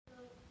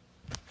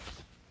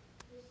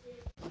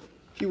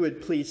If you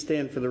would please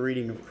stand for the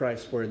reading of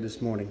Christ's Word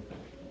this morning.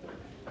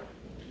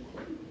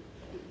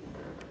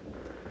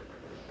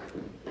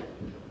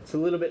 It's a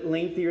little bit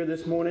lengthier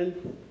this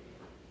morning.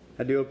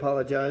 I do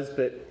apologize,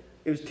 but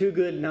it was too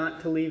good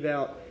not to leave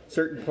out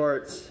certain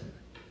parts.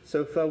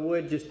 So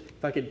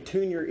if I could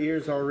tune your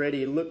ears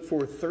already, look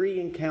for 3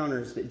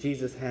 encounters that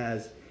Jesus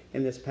has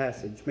in this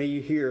passage. May you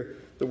hear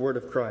the word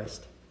of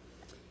Christ.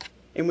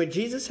 And when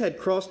Jesus had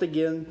crossed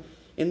again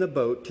in the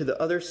boat to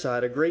the other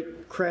side, a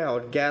great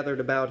crowd gathered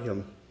about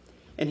him,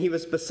 and he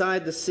was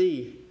beside the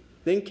sea.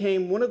 Then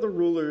came one of the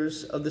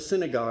rulers of the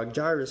synagogue,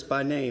 Jairus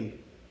by name,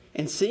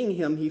 and seeing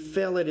him, he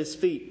fell at his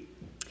feet.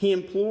 He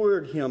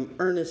implored him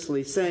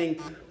earnestly,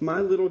 saying, "My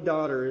little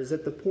daughter is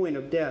at the point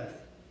of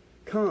death.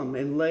 Come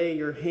and lay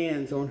your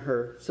hands on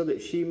her, so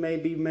that she may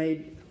be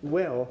made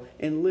well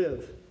and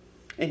live."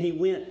 And he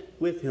went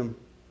with him.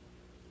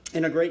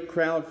 And a great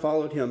crowd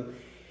followed him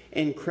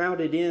and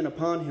crowded in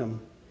upon him.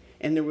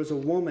 And there was a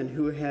woman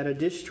who had a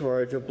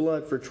discharge of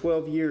blood for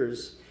 12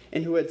 years,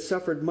 and who had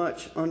suffered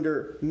much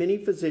under many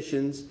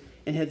physicians,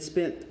 and had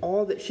spent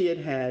all that she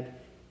had,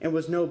 and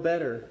was no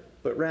better,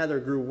 but rather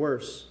grew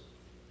worse.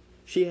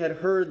 She had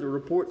heard the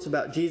reports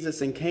about Jesus,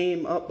 and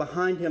came up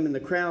behind him in the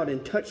crowd,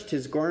 and touched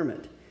his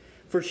garment.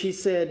 For she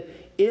said,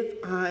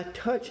 "If I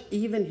touch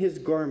even his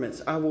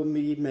garments, I will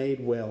be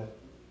made well."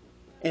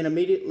 And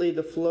immediately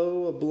the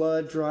flow of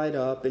blood dried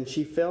up, and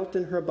she felt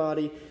in her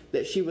body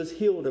that she was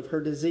healed of her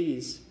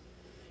disease.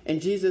 And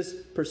Jesus,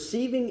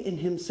 perceiving in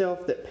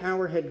himself that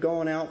power had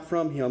gone out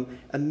from him,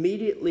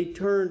 immediately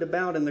turned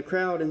about in the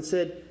crowd and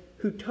said,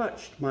 "Who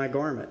touched my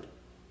garment?"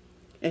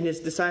 And his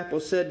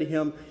disciples said to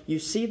him, "You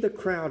see the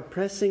crowd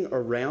pressing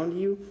around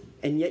you,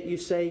 and yet you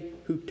say,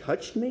 'Who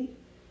touched me?'"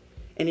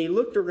 And he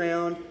looked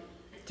around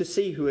to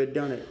see who had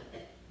done it.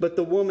 But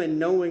the woman,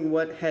 knowing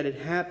what had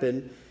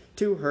happened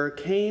to her,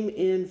 came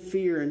in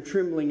fear and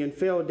trembling, and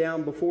fell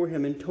down before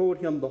him and told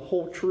him the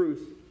whole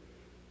truth.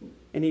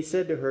 And he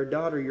said to her,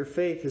 "Daughter, your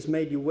faith has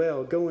made you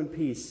well. Go in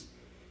peace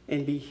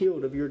and be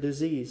healed of your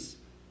disease."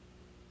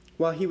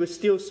 While he was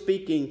still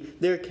speaking,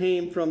 there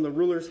came from the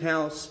ruler's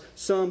house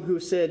some who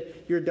said,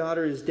 "Your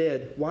daughter is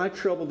dead. Why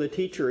trouble the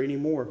teacher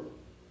anymore?"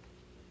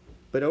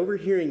 But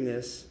overhearing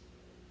this,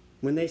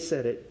 when they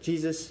said it,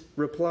 Jesus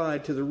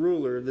replied to the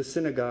ruler of the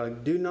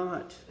synagogue, Do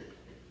not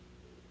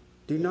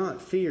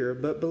fear,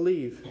 but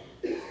believe."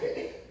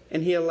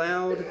 And he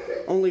allowed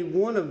only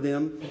one of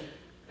them,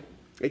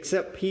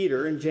 except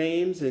Peter and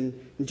James and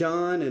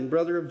John and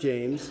brother of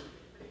James.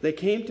 They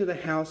came to the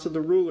house of the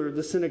ruler of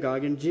the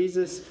synagogue, and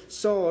Jesus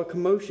saw a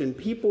commotion,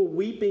 people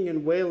weeping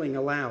and wailing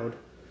aloud.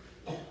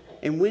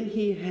 And when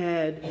he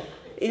had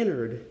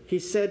entered, he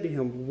said to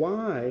him,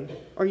 "Why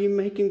are you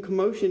making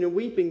commotion and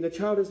weeping? The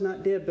child is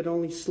not dead, but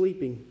only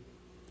sleeping."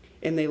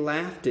 And they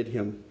laughed at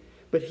him.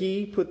 But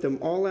he put them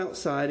all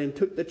outside, and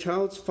took the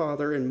child's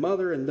father and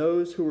mother and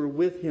those who were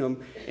with him,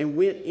 and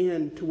went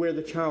in to where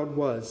the child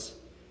was.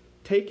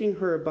 Taking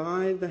her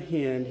by the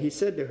hand, he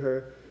said to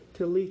her,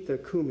 "Talitha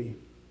cumi,"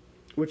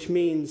 which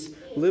means,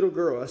 "Little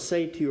girl, I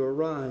say to you,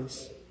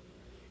 arise."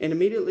 And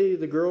immediately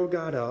the girl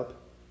got up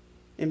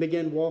and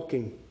began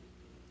walking.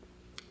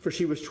 For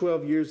she was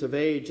 12 years of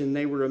age, and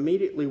they were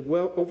immediately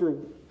well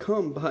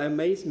overcome by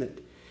amazement.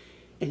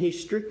 And he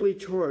strictly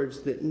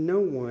charged that no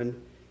one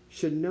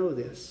should know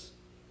this,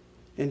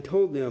 and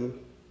told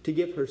them to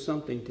give her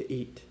something to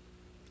eat.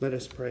 Let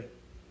us pray.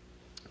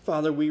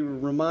 Father, we were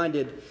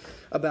reminded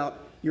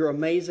about your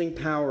amazing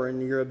power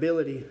and your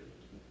ability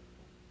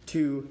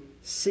to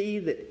see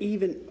that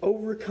even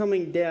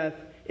overcoming death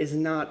is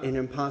not an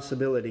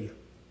impossibility.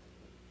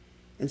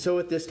 And so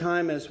at this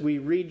time, as we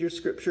read your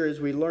scripture, as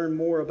we learn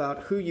more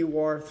about who you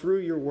are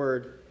through your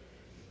word,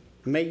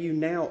 may you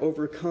now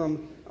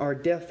overcome our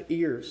deaf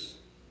ears.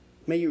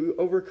 May you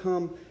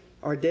overcome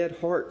our dead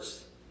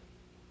hearts.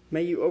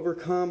 May you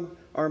overcome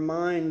our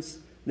minds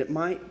that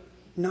might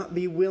not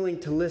be willing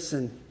to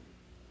listen.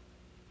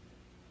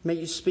 May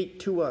you speak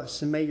to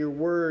us, and may your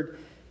word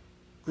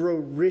grow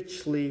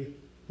richly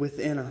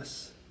within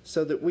us,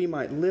 so that we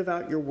might live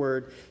out your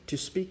word, to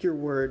speak your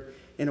word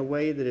in a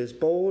way that is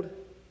bold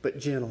but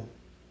gentle.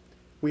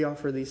 We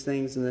offer these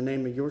things in the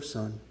name of your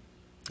Son.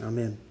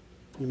 Amen.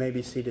 You may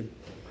be seated.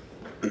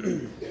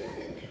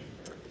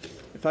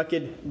 If I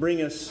could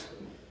bring us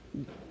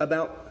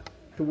about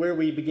to where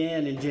we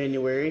began in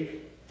January,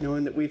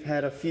 knowing that we've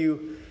had a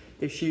few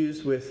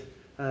issues with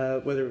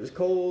whether it was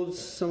colds,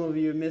 some of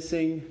you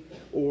missing,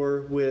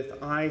 or with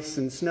ice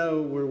and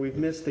snow where we've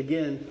missed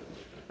again.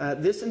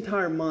 This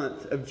entire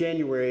month of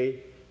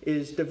January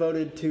is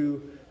devoted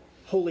to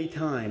holy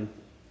time.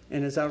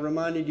 And as I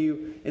reminded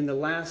you in the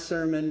last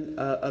sermon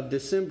of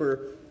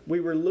December,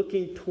 we were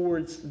looking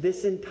towards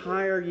this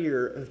entire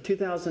year of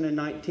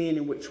 2019,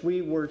 in which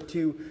we were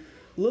to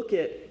look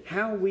at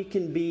how we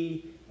can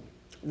be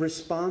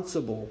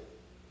responsible,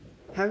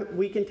 how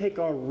we can take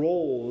our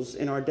roles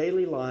in our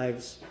daily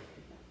lives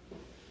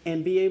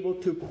and be able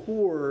to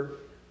pour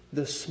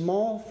the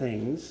small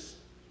things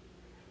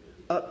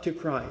up to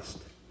Christ,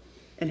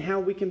 and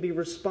how we can be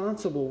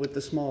responsible with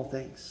the small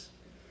things.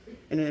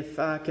 And if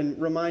I can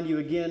remind you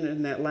again,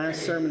 in that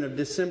last sermon of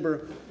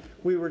December,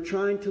 we were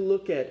trying to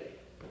look at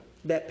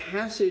that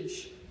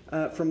passage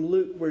from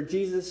Luke where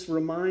Jesus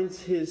reminds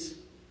his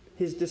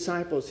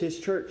disciples, his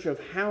church, of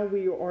how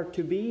we are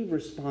to be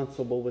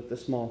responsible with the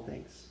small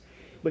things.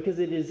 Because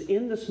it is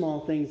in the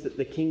small things that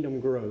the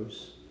kingdom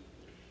grows.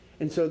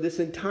 And so this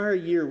entire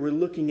year we're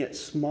looking at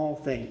small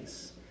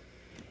things.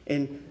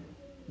 And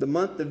the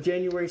month of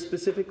January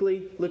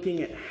specifically,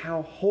 looking at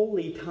how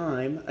holy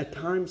time, a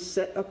time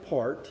set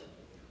apart,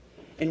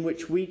 in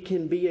which we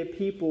can be a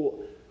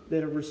people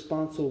that are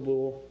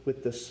responsible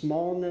with the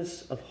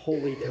smallness of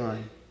holy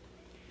time.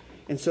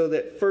 And so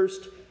that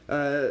first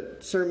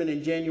sermon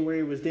in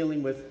January was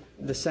dealing with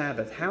the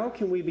Sabbath. How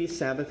can we be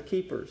Sabbath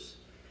keepers?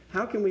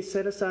 How can we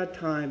set aside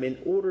time in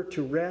order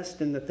to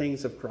rest in the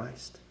things of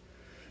Christ?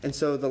 And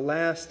so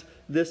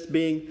this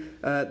being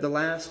the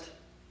last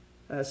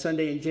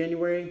Sunday in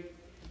January,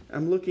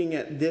 I'm looking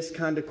at this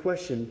kind of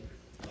question.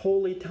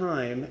 Holy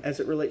time as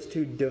it relates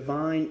to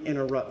divine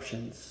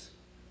interruptions.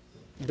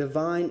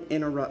 Divine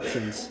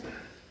interruptions.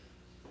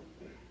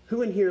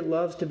 Who in here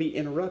loves to be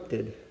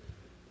interrupted?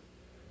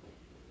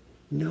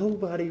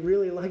 Nobody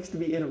really likes to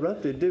be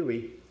interrupted, do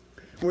we?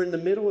 We're in the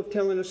middle of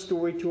telling a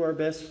story to our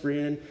best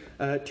friend,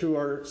 to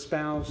our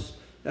spouse,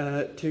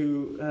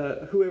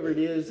 to whoever it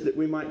is that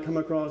we might come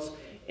across,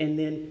 and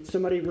then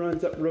somebody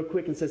runs up real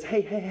quick and says,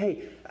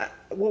 hey,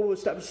 whoa,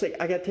 stop a sec,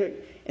 I got to tell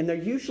you. And they're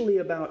usually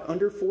about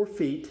under 4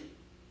 feet,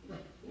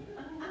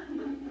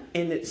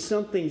 and it's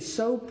something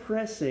so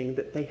pressing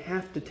that they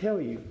have to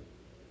tell you.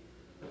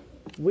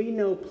 We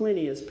know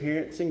plenty as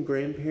parents and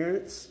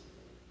grandparents.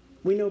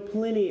 We know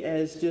plenty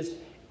as just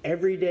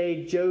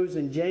everyday Joes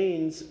and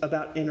Janes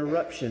about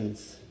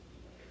interruptions.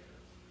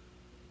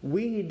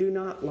 We do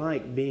not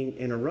like being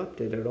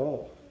interrupted at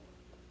all.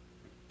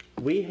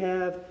 We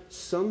have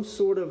some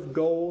sort of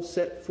goal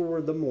set for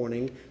the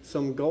morning,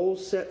 some goal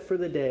set for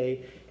the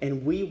day,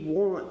 and we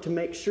want to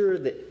make sure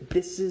that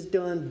this is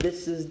done,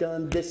 this is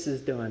done, this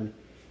is done.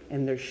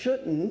 And there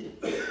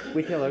shouldn't,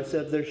 we tell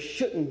ourselves, there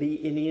shouldn't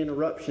be any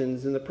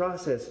interruptions in the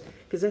process,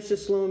 because that's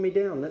just slowing me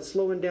down. That's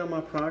slowing down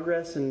my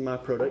progress and my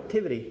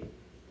productivity.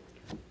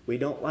 We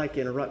don't like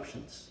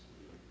interruptions.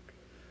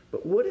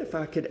 But what if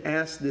I could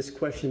ask this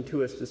question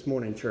to us this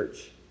morning,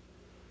 church?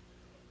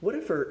 What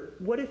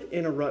if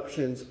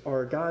interruptions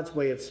are God's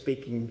way of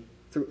speaking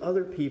through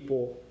other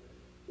people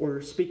or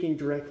speaking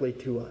directly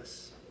to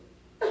us?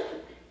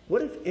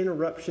 What if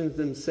interruptions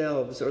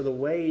themselves are the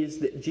ways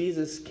that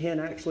Jesus can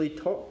actually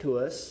talk to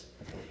us,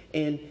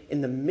 and in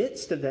the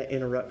midst of that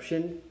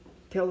interruption,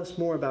 tell us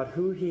more about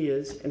who He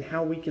is and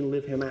how we can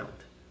live Him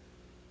out?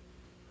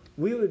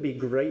 We would be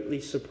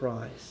greatly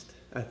surprised,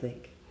 I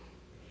think.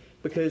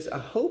 Because I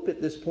hope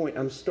at this point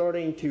I'm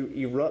starting to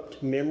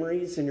erupt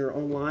memories in your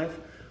own life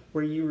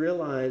where you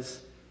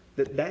realize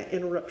that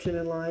interruption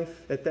in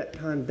life, at that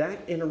time, that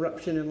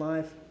interruption in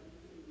life,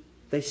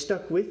 they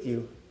stuck with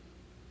you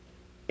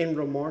in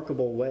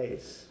remarkable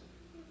ways.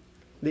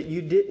 That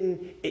you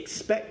didn't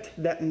expect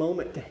that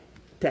moment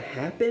to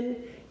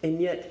happen,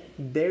 and yet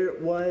there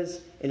it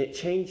was, and it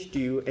changed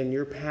you and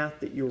your path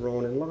that you were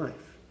on in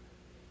life.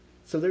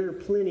 So there are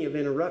plenty of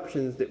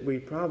interruptions that we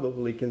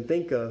probably can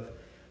think of,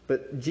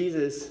 but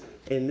Jesus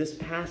in this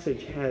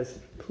passage has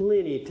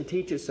plenty to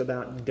teach us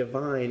about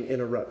divine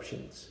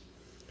interruptions.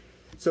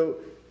 So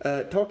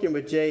talking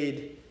with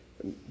Jade,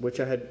 which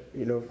I had,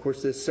 of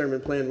course, this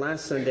sermon planned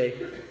last Sunday,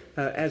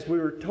 as we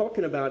were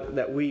talking about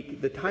that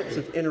week, the types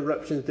of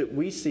interruptions that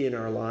we see in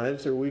our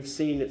lives, or we've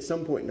seen at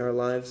some point in our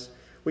lives,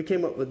 we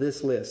came up with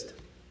this list.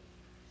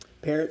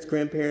 Parents,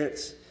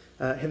 grandparents,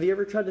 have you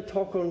ever tried to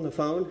talk on the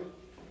phone?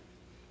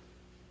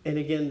 And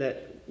again,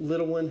 that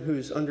little one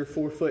who's under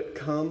 4 foot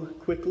come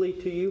quickly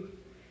to you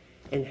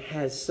and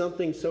has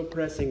something so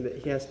pressing that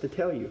he has to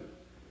tell you.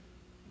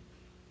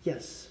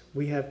 Yes,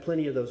 we have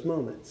plenty of those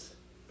moments.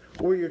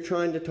 Or you're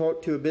trying to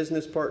talk to a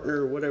business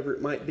partner or whatever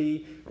it might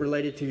be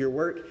related to your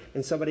work,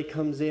 and somebody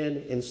comes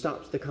in and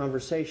stops the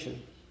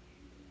conversation.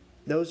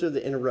 Those are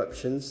the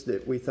interruptions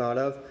that we thought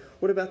of.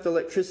 What about the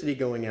electricity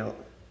going out?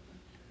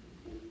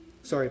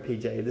 Sorry,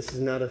 PJ, this is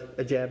not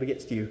a jab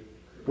against you.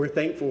 We're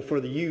thankful for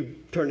you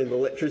turning the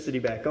electricity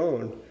back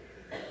on.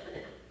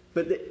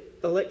 But the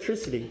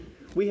electricity,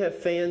 we have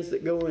fans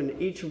that go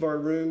in each of our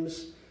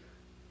rooms,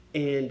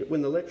 and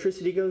when the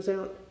electricity goes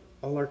out,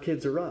 all our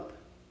kids are up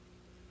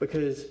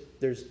because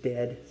there's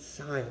dead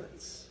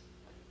silence.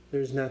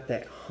 There's not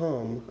that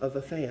hum of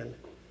a fan.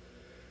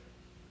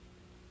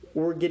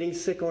 Or getting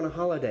sick on a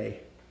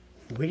holiday.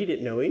 We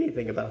didn't know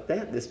anything about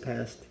that this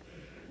past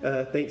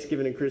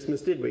Thanksgiving and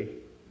Christmas, did we?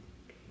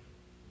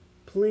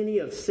 Plenty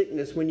of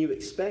sickness when you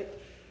expect,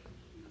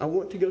 I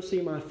want to go see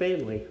my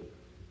family.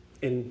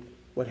 And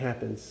what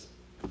happens?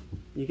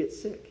 You get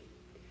sick.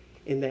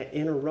 And that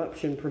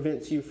interruption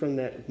prevents you from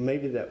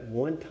maybe that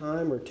one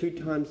time or 2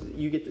 times that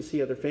you get to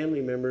see other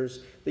family members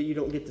that you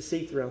don't get to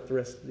see throughout the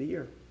rest of the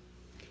year.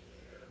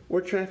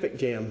 Or traffic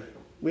jam.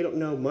 We don't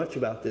know much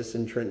about this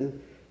in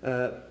Trenton,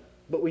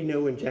 but we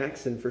know in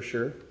Jackson for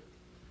sure.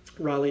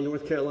 Raleigh,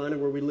 North Carolina,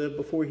 where we lived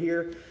before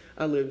here,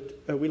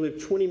 We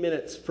lived 20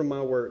 minutes from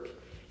my work.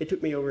 It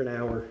took me over an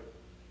hour.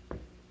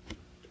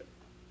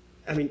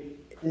 I mean,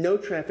 no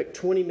traffic,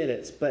 20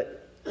 minutes,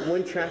 but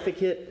one traffic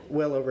hit,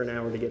 well over an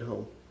hour to get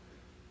home.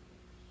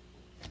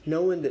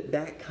 Knowing that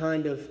that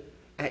kind of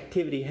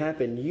activity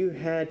happened, you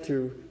had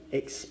to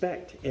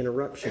expect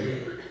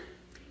interruption.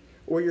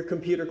 Or your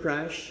computer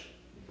crash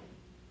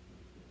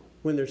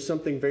when there's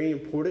something very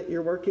important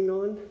you're working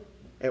on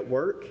at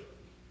work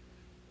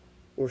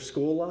or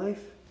school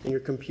life, and your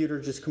computer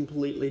just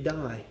completely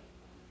die.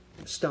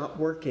 Stop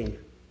working,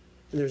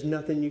 and there's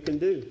nothing you can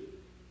do.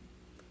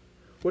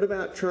 What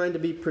about trying to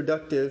be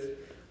productive,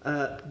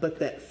 but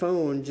that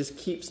phone just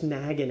keeps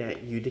nagging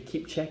at you to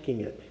keep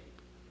checking it?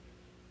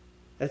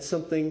 That's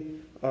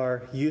something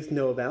our youth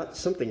know about,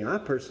 something I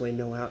personally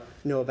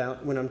know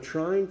about when I'm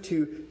trying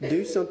to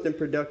do something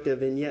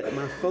productive and yet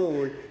my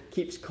phone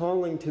keeps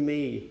calling to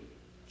me.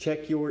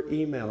 Check your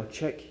email,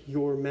 check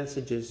your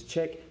messages,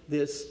 check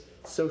this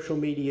social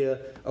media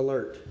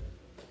alert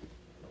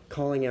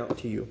calling out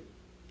to you.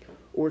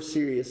 Or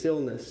serious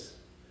illness.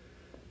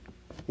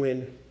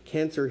 When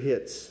cancer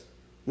hits,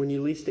 when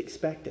you least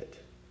expect it.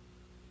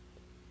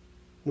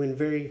 When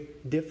very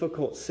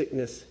difficult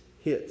sickness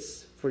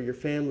hits for your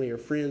family or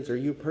friends or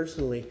you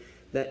personally,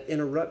 that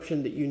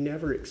interruption that you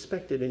never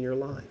expected in your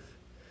life.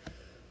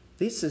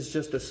 This is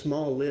just a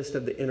small list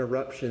of the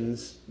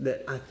interruptions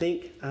that I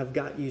think I've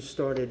got you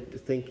started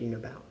thinking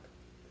about.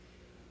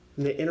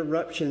 And the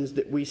interruptions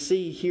that we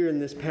see here in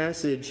this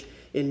passage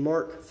in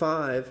Mark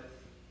 5,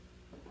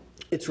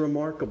 it's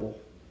remarkable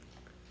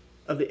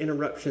of the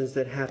interruptions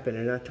that happen.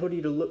 And I told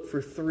you to look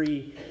for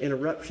 3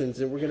 interruptions,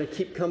 and we're going to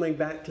keep coming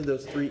back to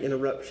those 3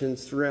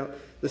 interruptions throughout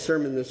the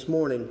sermon this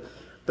morning.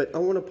 But I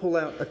want to pull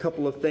out a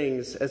couple of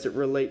things as it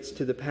relates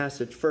to the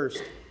passage.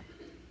 First,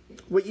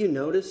 what you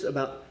notice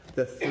about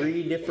the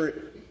 3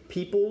 different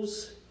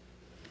peoples,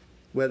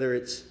 whether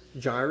it's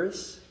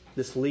Jairus,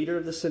 this leader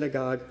of the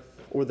synagogue,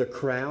 or the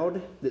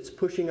crowd that's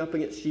pushing up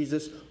against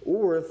Jesus,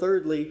 or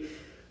thirdly,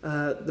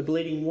 the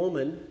bleeding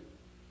woman,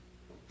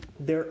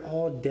 they're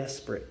all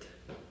desperate.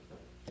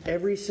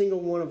 Every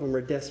single one of them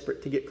are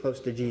desperate to get close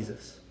to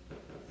Jesus.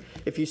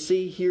 If you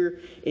see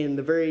here in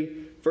the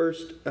very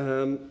first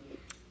the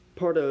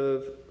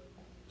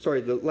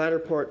latter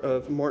part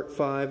of Mark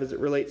 5 as it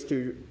relates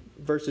to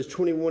verses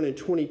 21 and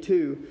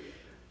 22,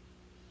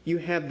 you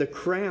have the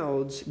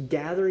crowds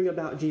gathering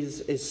about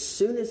Jesus as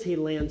soon as he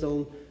lands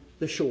on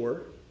the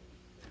shore,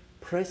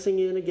 pressing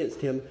in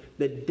against him.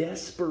 The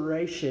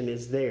desperation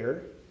is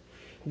there.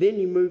 Then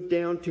you move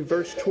down to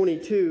verse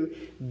 22.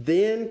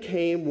 Then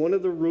came one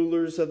of the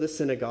rulers of the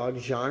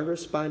synagogue,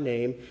 Jairus by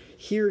name.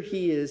 Here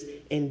he is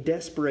in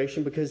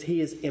desperation because he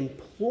is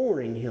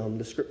imploring him,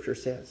 the scripture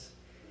says.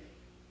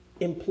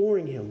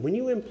 Imploring him. When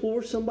you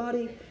implore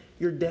somebody,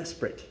 you're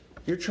desperate.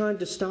 You're trying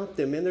to stop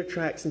them in their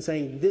tracks and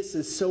saying, this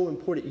is so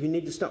important. You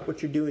need to stop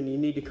what you're doing. You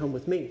need to come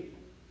with me.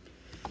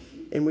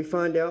 And we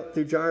find out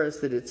through Jairus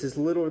that it's his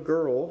little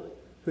girl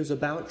who's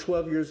about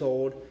 12 years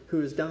old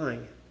who is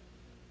dying.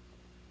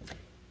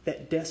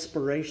 That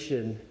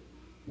desperation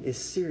is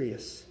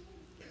serious.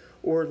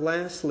 Or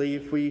lastly,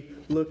 if we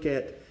look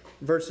at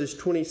verses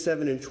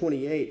 27 and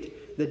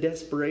 28, the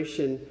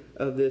desperation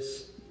of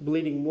this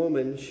bleeding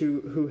woman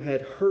who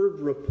had heard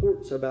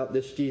reports about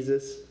this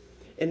Jesus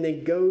and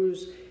then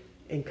goes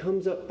and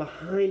comes up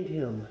behind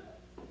him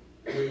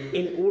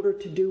in order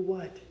to do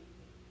what?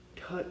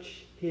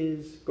 Touch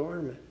his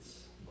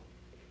garments.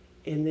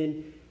 And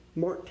then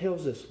Mark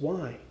tells us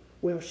why.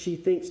 Well, she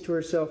thinks to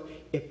herself,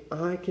 if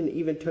I can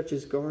even touch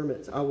his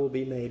garments, I will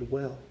be made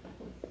well.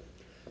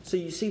 So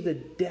you see the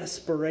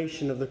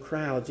desperation of the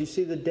crowds. You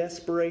see the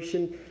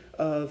desperation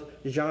of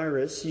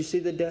Jairus. You see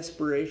the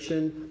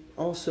desperation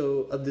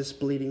also of this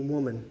bleeding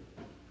woman.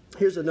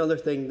 Here's another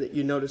thing that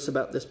you notice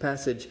about this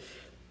passage.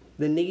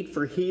 The need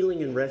for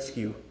healing and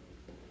rescue.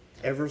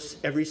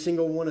 Every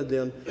single one of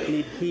them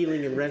need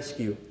healing and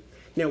rescue.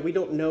 Now, we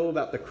don't know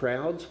about the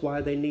crowds,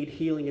 why they need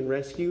healing and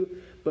rescue,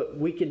 but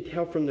we can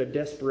tell from their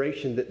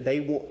desperation that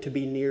they want to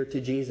be near to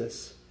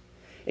Jesus.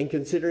 And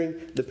considering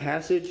the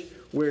passage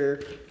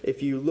where,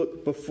 if you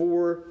look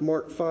before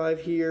Mark 5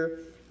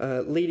 here,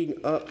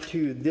 leading up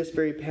to this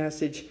very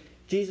passage,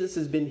 Jesus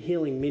has been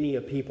healing many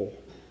a people.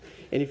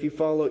 And if you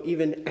follow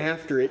even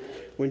after it,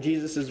 when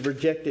Jesus is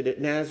rejected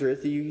at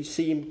Nazareth, you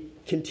see him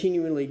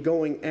continually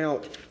going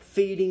out,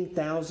 feeding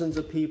thousands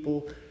of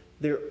people.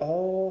 They're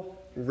all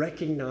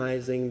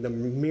recognizing the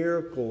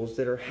miracles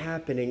that are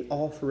happening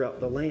all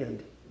throughout the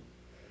land.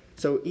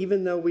 So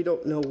even though we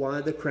don't know why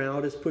the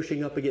crowd is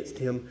pushing up against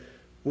him,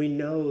 we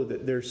know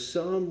that there's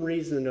some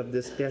reason of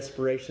this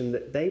desperation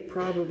that they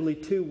probably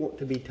too want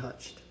to be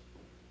touched.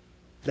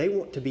 They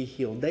want to be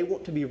healed. They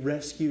want to be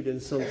rescued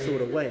in some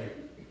sort of way.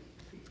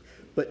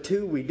 But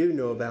two we do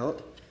know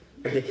about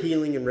the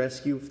healing and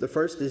rescue. The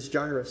first is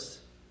Jairus,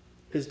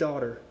 his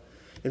daughter.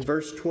 In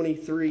verse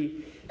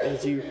 23,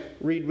 as you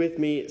read with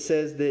me, it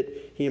says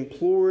that he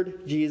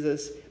implored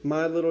Jesus,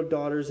 my little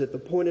daughter's at the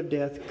point of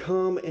death,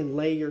 come and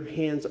lay your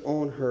hands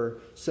on her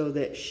so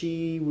that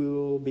she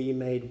will be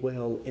made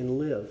well and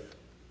live.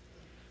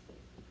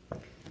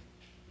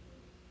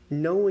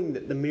 knowing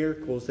that the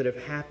miracles that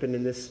have happened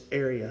in this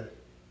area,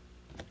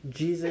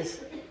 Jesus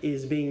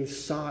is being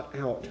sought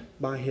out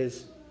by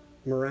his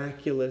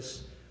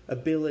miraculous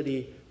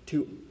ability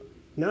to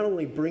not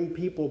only bring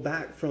people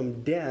back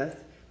from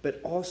death,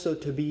 but also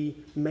to be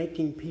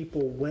making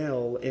people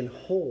well and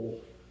whole.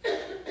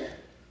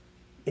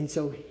 And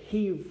so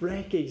he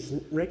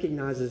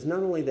recognizes not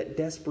only that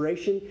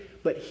desperation,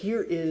 but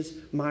here is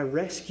my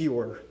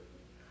rescuer.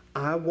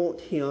 I want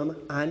him,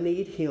 I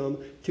need him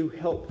to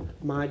help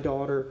my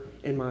daughter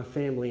and my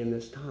family in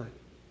this time.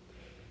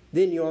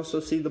 Then you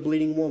also see the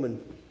bleeding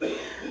woman. If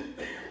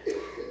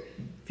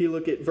you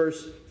look at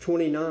verse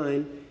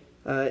 29,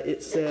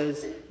 it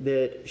says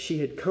that she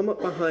had come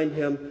up behind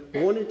him,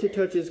 wanted to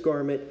touch his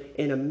garment,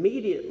 and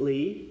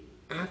immediately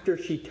after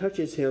she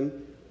touches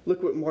him,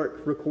 look what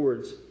Mark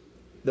records.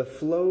 The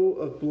flow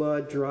of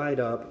blood dried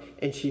up,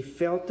 and she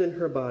felt in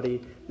her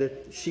body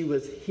that she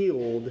was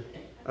healed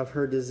of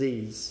her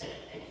disease.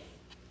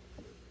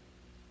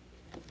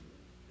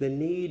 The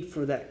need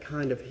for that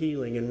kind of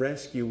healing and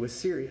rescue was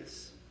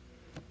serious.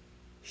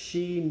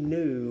 She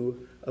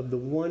knew of the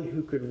one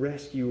who could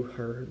rescue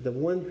her, the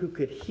one who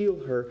could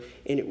heal her,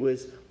 and it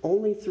was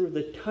only through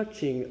the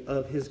touching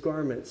of his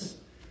garments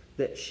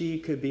that she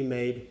could be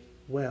made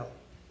well.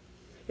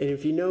 And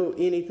if you know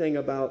anything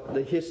about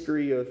the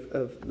history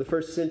of the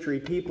first century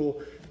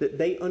people, that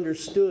they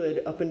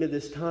understood up into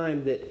this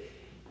time that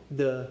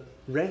the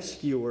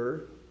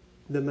rescuer,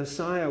 the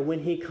Messiah, when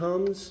he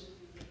comes,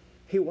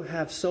 he will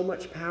have so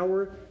much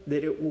power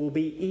that it will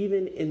be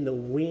even in the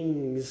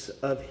wings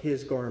of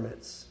his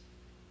garments.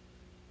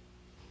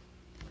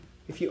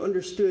 If you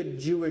understood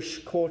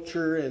Jewish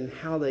culture and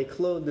how they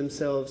clothed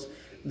themselves,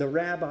 the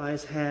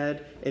rabbis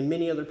had, and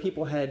many other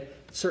people had,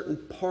 certain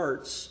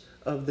parts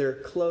of their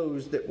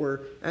clothes that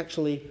were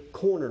actually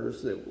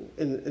corners. That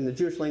in the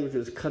Jewish language it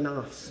was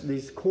kanafs,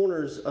 these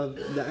corners of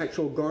the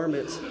actual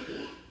garments,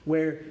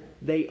 where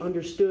they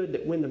understood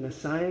that when the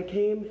Messiah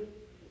came,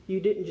 you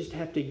didn't just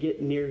have to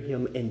get near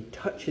him and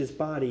touch his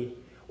body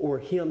or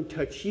him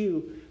touch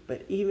you,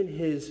 but even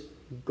his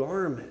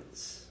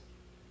garments.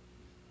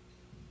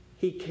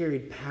 He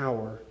carried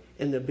power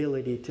and the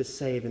ability to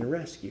save and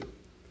rescue.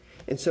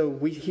 And so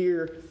we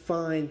here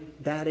find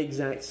that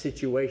exact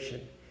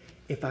situation.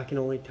 If I can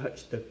only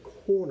touch the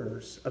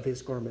corners of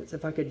his garments,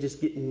 if I could just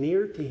get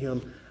near to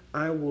him,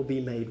 I will be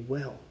made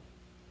well.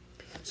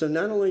 So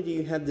not only do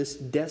you have this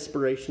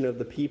desperation of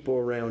the people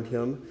around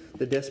him,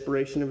 the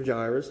desperation of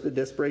Jairus, the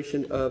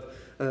desperation of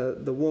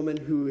the woman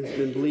who has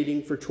been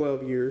bleeding for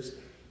 12 years,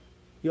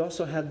 you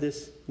also have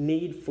this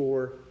need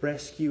for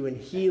rescue and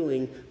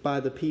healing by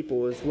the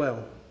people as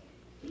well,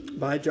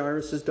 by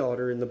Jairus'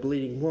 daughter and the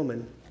bleeding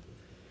woman.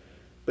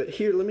 But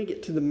here, let me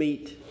get to the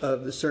meat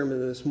of the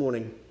sermon this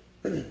morning.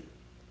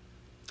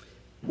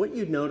 What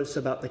you notice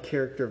about the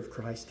character of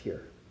Christ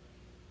here.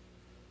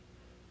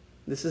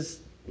 This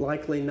is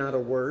likely not a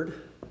word,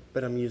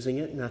 but I'm using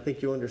it, and I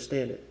think you'll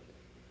understand it.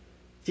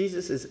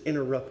 Jesus is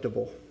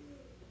interruptible,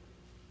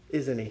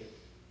 isn't he?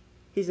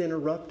 He's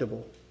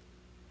interruptible.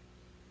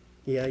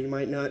 Yeah, you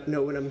might not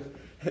know what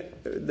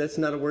that's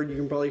not a word you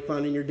can probably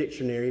find in your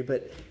dictionary,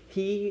 but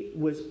he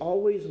was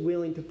always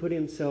willing to put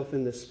himself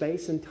in the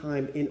space and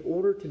time in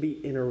order to be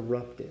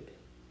interrupted.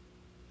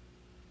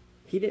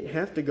 He didn't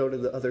have to go to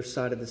the other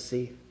side of the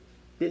sea.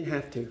 Didn't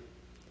have to.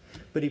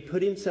 But he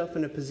put himself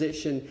in a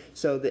position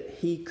so that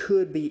he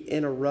could be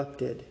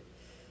interrupted.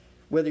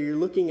 Whether you're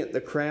looking at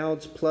the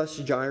crowds plus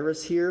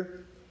Jairus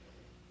here,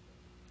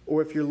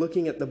 or if you're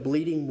looking at the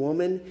bleeding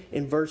woman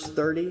in verse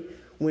 30,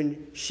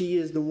 when she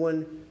is the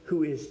one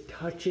who is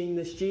touching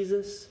this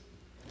Jesus,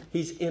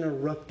 he's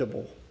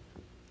interruptible.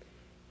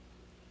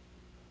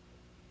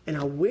 And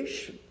I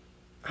wish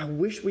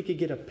we could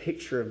get a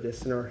picture of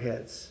this in our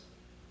heads.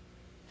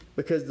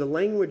 Because the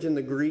language in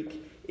the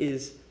Greek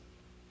is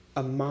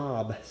a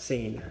mob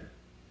scene.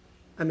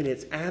 I mean,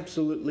 it's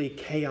absolutely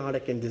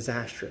chaotic and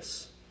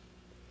disastrous.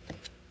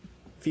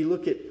 If you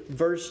look at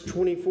verse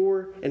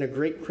 24, and a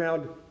great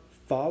crowd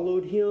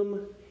followed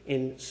him,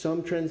 and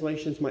some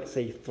translations might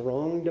say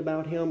thronged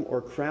about him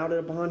or crowded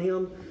upon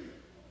him,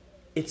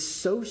 it's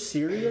so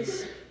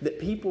serious that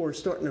people are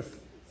starting to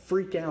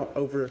freak out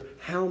over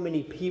how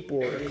many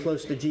people are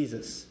close to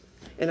Jesus.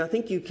 And I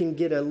think you can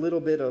get a little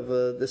bit of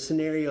the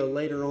scenario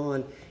later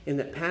on in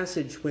that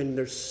passage when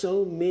there's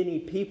so many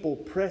people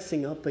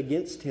pressing up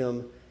against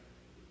him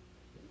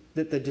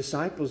that the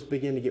disciples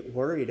begin to get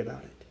worried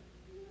about it.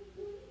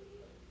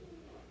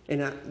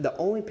 And the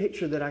only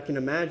picture that I can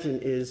imagine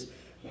is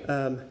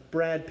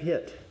Brad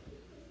Pitt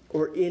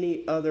or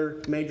any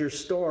other major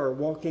star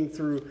walking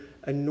through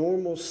a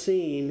normal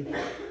scene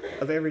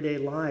of everyday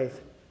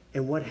life.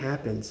 And what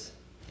happens?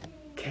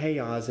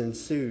 Chaos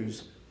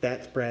ensues.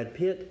 That's Brad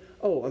Pitt.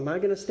 Oh, am I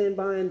going to stand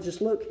by and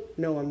just look?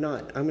 No, I'm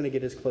not. I'm going to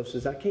get as close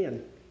as I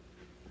can.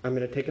 I'm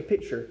going to take a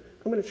picture.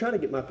 I'm going to try to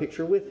get my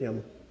picture with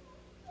him.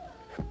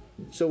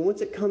 So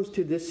once it comes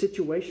to this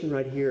situation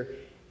right here,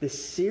 the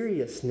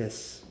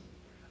seriousness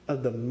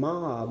of the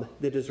mob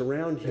that is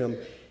around him,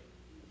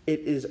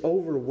 it is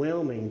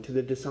overwhelming to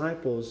the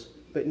disciples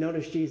But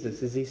notice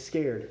Jesus. Is he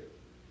scared?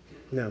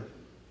 No.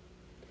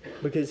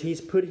 Because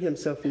he's put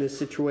himself in this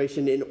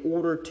situation in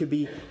order to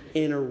be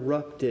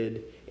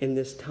interrupted in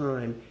this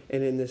time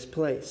and in this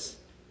place.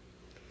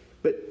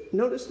 But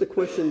notice the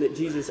question that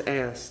Jesus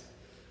asked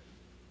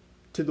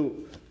to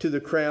the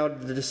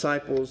crowd, the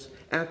disciples,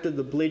 after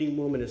the bleeding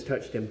woman has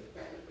touched him.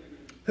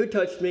 Who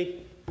touched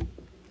me?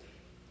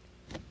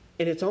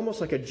 And it's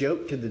almost like a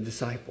joke to the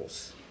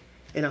disciples.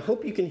 And I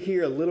hope you can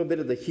hear a little bit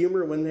of the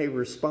humor when they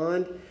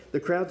respond. The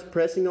crowd's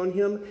pressing on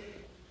him.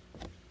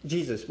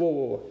 Jesus, whoa,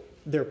 whoa, whoa.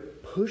 They're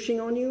pushing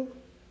on you.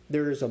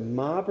 There's a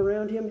mob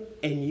around him.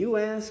 And you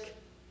ask,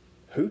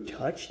 who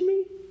touched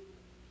me?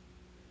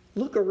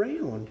 Look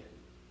around.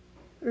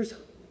 There's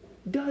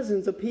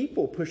dozens of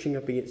people pushing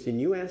up against you.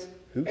 And you ask,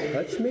 who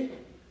touched me?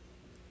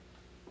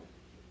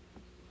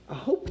 I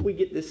hope we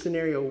get this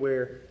scenario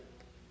where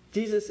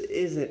Jesus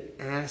isn't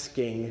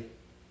asking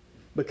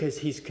because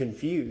he's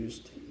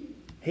confused.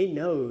 He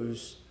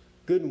knows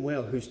good and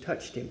well who's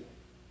touched him.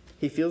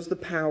 He feels the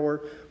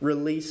power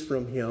released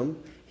from him.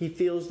 He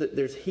feels that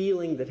there's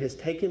healing that has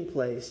taken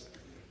place.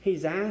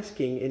 He's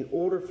asking in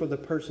order for the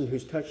person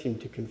who's touched him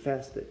to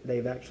confess that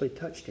they've actually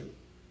touched him.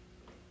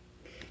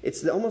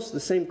 It's almost the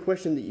same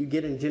question that you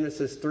get in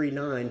Genesis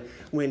 3:9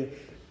 when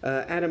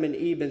Adam and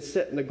Eve have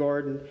sat in the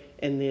garden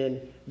and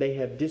then they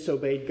have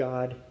disobeyed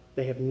God.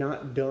 They have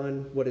not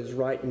done what is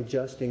right and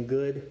just and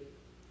good.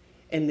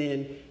 And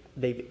then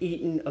they've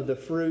eaten of the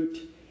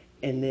fruit,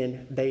 and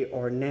then they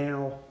are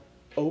now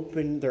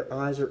open, their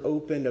eyes are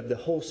opened of the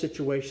whole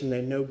situation.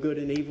 They know good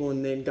and evil,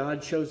 and then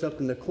God shows up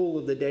in the cool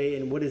of the day,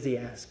 and what does he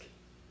ask?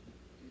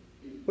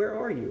 Where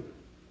are you?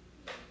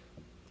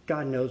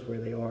 God knows where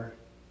they are.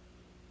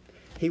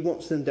 He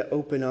wants them to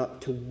open up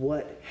to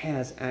what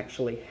has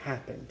actually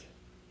happened.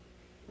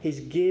 He's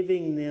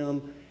giving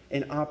them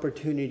an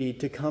opportunity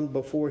to come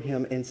before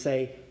him and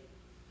say,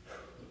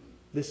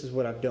 this is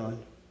what I've done.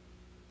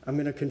 I'm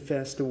going to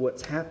confess to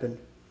what's happened.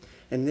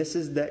 And this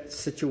is that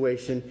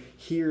situation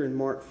here in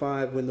Mark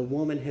 5 when the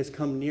woman has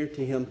come near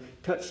to him,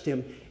 touched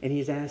him, and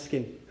he's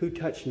asking, who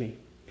touched me?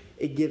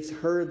 It gives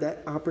her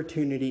that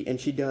opportunity, and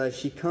she does.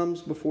 She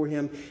comes before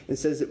him and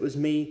says, it was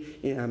me,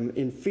 and I'm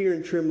in fear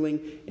and trembling,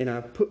 and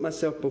I've put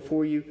myself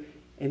before you.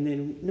 And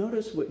then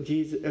notice what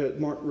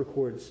Mark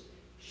records.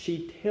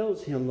 She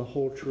tells him the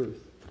whole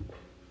truth.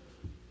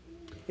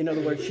 In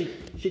other words,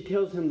 she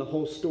tells him the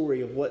whole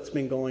story of what's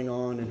been going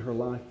on in her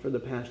life for the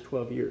past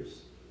 12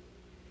 years.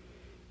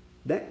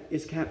 That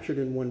is captured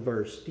in one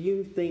verse. Do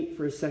you think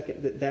for a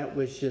second that that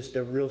was just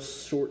a real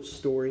short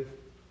story?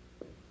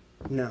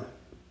 No.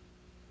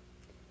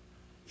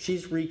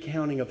 She's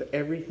recounting of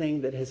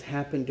everything that has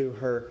happened to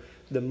her,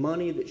 the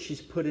money that she's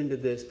put into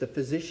this, the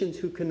physicians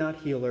who could not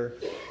heal her,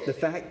 the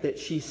fact that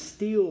she's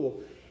still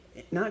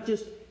not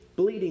just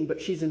bleeding,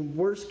 but she's in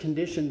worse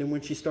condition than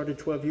when she started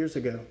 12 years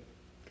ago.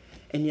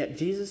 And yet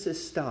Jesus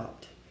has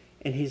stopped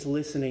and he's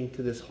listening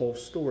to this whole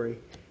story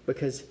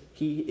because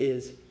he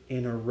is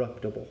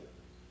interruptible.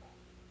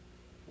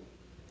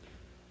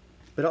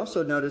 But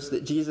also notice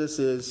that Jesus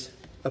is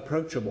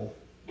approachable.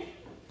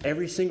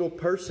 Every single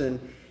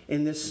person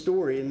in this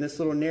story, in this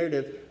little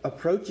narrative,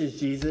 approaches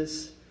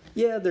Jesus.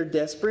 Yeah, they're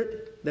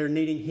desperate. They're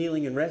needing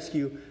healing and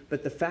rescue.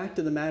 But the fact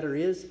of the matter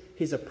is,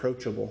 he's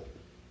approachable.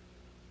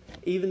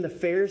 Even the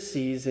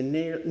Pharisees in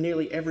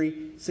nearly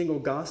every single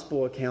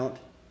gospel account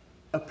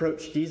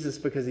approach Jesus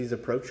because he's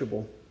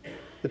approachable.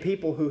 The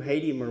people who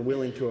hate him are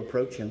willing to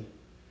approach him.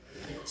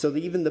 So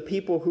even the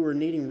people who are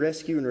needing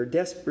rescue and are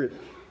desperate,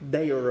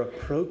 they are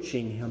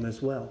approaching him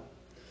as well.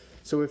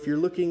 So if you're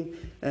looking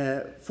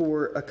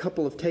for a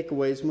couple of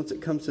takeaways once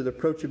it comes to the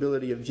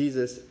approachability of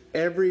Jesus,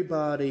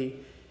 everybody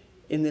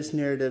in this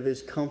narrative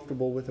is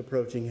comfortable with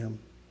approaching him.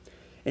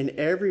 And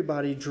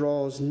everybody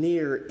draws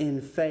near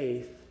in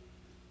faith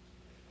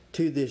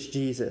to this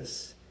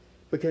Jesus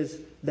because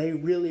they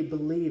really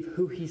believe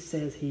who he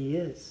says he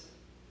is.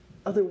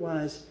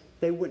 Otherwise,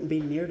 they wouldn't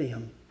be near to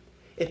him.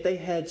 If they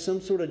had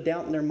some sort of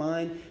doubt in their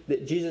mind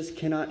that Jesus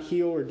cannot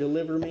heal or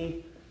deliver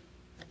me,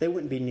 they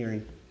wouldn't be near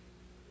him.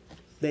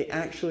 They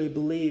actually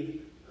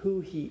believe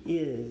who he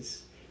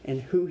is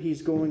and who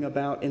he's going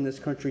about in this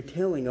country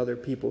telling other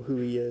people who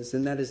he is,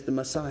 and that is the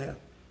Messiah.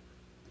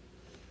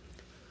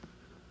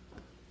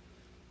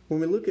 When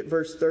we look at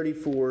verse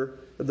 34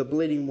 of the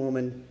bleeding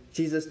woman,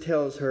 Jesus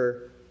tells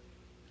her,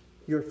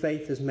 your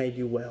faith has made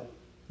you well.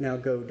 Now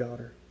go,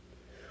 daughter.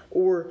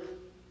 Or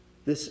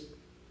this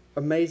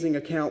amazing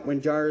account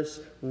when Jairus'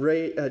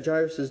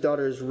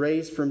 daughter is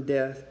raised from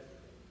death.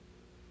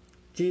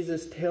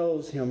 Jesus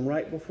tells him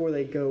right before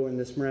they go, and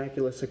this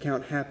miraculous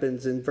account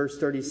happens in verse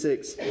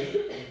 36,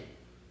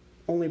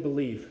 only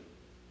believe.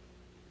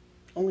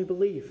 Only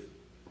believe.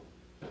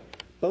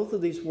 Both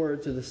of these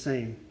words are the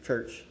same,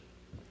 church.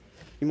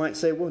 You might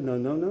say, well,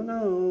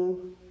 no.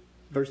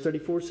 Verse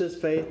 34 says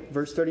faith.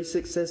 Verse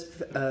 36 says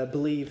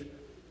believe.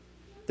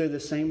 They're the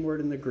same word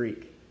in the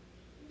Greek.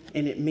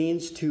 And it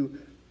means to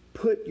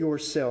put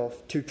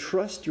yourself, to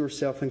trust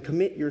yourself and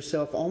commit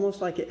yourself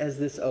almost like it as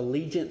this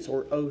allegiance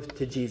or oath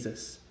to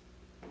Jesus.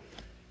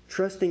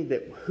 Trusting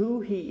that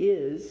who he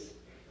is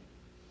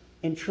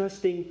and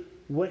trusting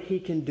what He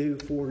can do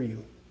for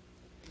you.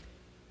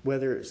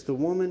 Whether it's the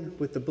woman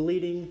with the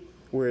bleeding,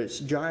 or it's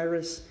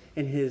Jairus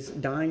and his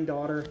dying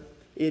daughter,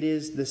 it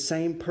is the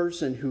same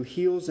person who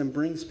heals and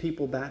brings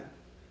people back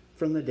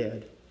from the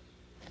dead.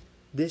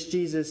 This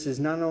Jesus is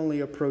not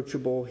only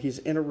approachable, He's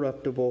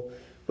interruptible,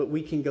 but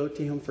we can go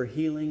to Him for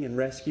healing and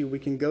rescue. We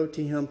can go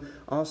to Him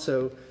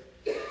also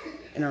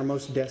in our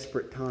most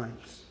desperate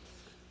times.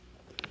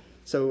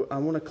 So I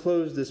want to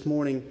close this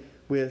morning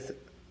with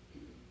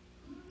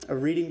a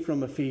reading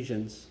from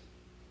Ephesians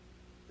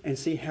and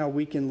see how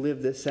we can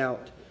live this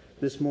out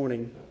this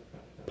morning.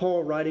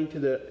 Paul, writing to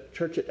the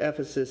church at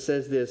Ephesus,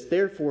 says this: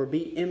 "Therefore be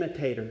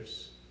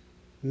imitators,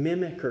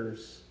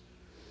 mimickers,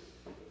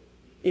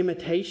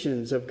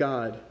 imitations of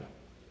God,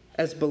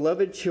 as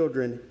beloved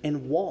children,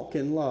 and walk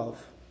in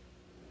love,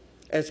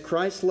 as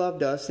Christ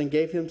loved us and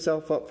gave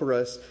Himself up for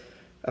us,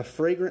 a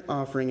fragrant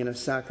offering and a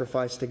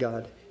sacrifice to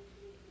God."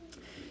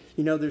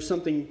 You know, there's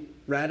something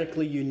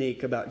radically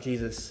unique about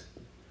Jesus.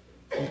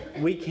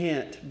 We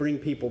can't bring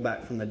people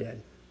back from the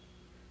dead.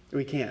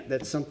 We can't.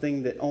 That's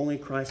something that only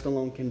Christ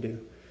alone can do.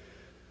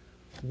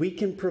 We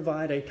can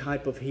provide a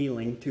type of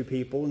healing to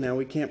people. Now,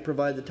 we can't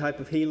provide the type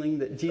of healing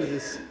that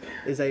Jesus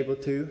is able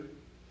to,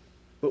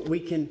 but we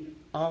can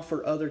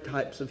offer other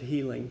types of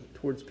healing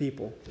towards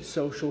people.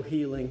 Social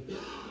healing,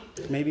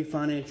 maybe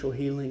financial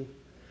healing,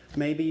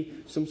 maybe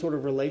some sort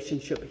of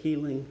relationship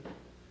healing,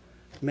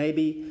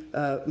 maybe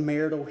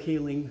marital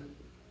healing,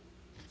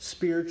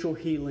 spiritual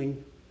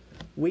healing.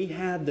 We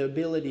have the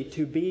ability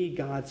to be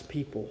God's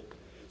people.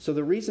 So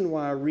the reason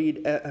why I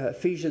read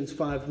Ephesians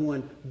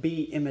 5:1,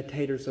 be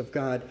imitators of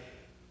God,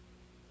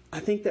 I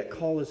think that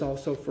call is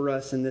also for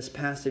us in this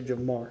passage of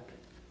Mark.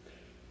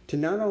 To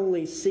not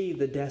only see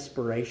the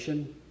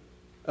desperation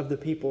of the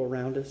people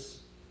around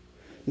us,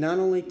 not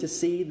only to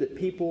see that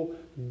people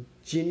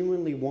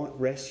genuinely want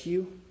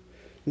rescue,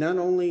 not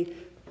only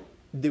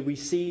do we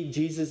see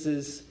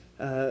Jesus'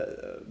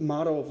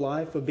 motto of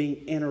life of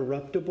being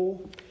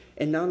interruptible,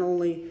 and not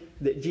only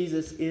that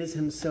Jesus is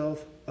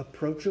Himself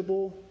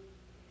approachable.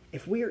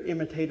 If we are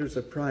imitators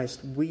of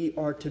Christ, we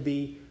are to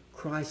be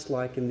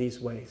Christ-like in these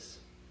ways.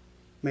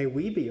 May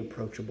we be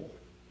approachable,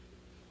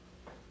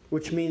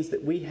 which means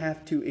that we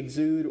have to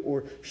exude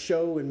or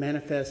show and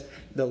manifest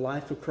the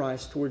life of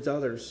Christ towards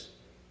others.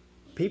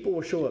 People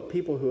will show up,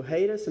 people who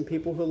hate us and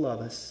people who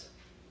love us.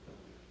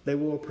 They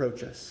will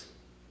approach us.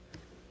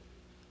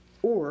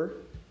 Or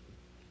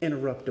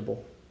interruptible.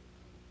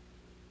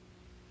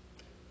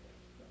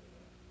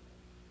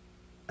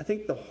 I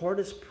think the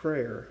hardest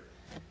prayer,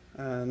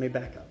 let me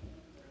back up.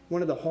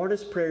 One of the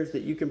hardest prayers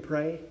that you can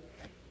pray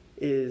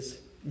is,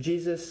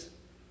 Jesus,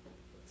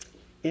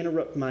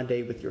 interrupt my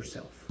day with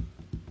yourself.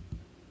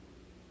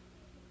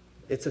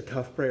 It's a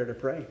tough prayer to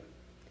pray.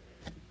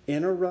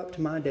 Interrupt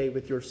my day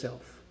with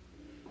yourself.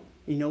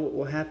 You know what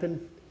will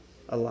happen?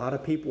 A lot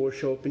of people will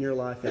show up in your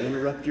life and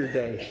interrupt your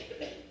day.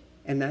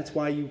 And that's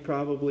why you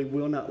probably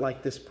will not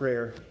like this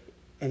prayer.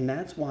 And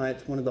that's why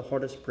it's one of the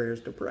hardest prayers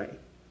to pray.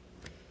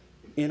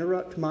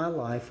 Interrupt my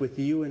life with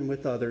you and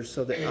with others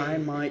so that I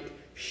might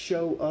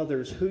show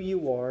others who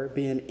you are,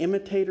 be an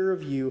imitator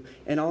of you,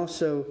 and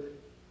also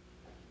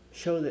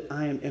show that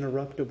I am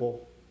interruptible,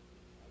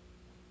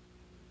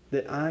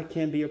 that I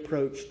can be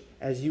approached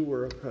as you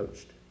were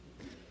approached.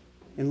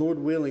 And Lord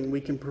willing, we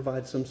can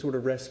provide some sort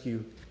of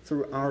rescue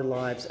through our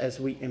lives as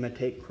we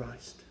imitate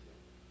Christ.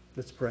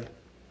 Let's pray.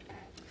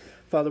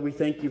 Father, we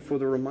thank you for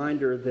the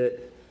reminder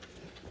that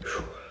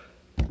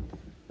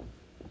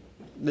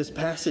this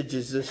passage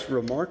is just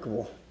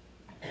remarkable.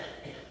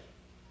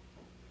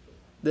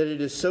 That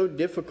it is so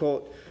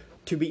difficult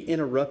to be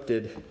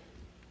interrupted.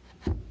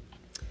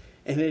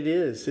 And it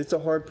is. It's a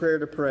hard prayer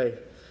to pray.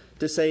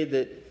 To say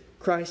that,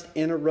 Christ,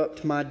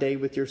 interrupt my day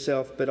with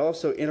yourself, but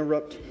also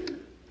interrupt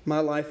my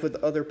life with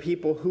other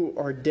people who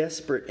are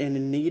desperate and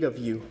in need of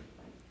you.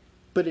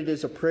 But it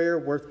is a prayer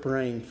worth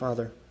praying,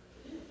 Father.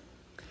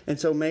 And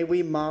so may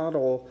we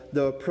model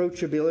the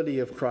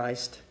approachability of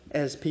Christ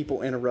as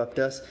people interrupt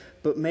us,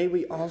 but may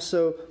we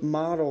also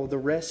model the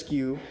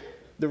rescue,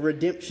 the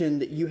redemption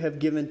that you have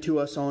given to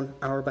us on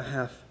our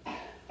behalf,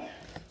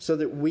 so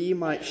that we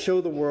might show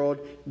the world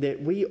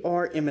that we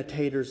are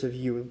imitators of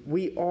you.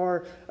 We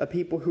are a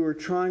people who are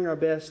trying our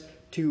best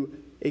to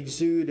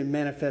exude and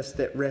manifest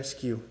that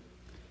rescue,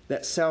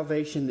 that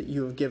salvation that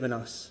you have given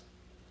us.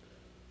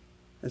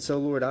 And so,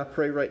 Lord, I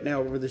pray right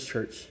now over this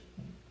church,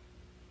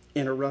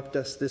 interrupt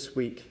us this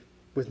week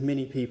with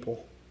many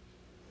people.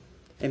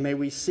 And may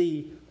we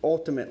see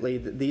ultimately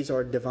that these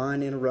are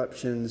divine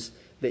interruptions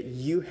that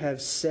you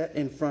have set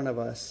in front of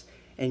us,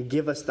 and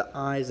give us the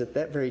eyes at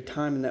that very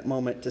time in that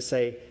moment to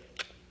say,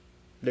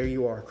 there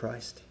you are,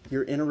 Christ.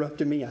 You're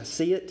interrupting me. I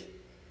see it.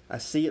 I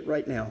see it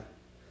right now.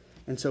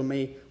 And so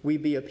may we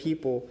be a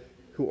people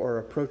who are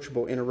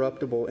approachable,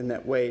 interruptible in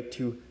that way,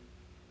 to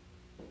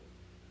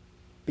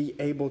be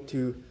able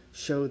to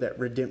show that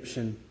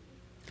redemption,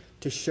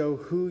 to show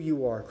who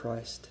you are,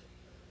 Christ.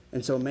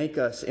 And so make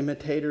us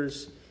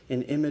imitators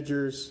and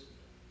imagers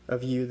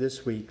of you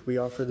this week. We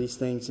offer these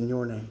things in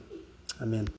your name. Amen.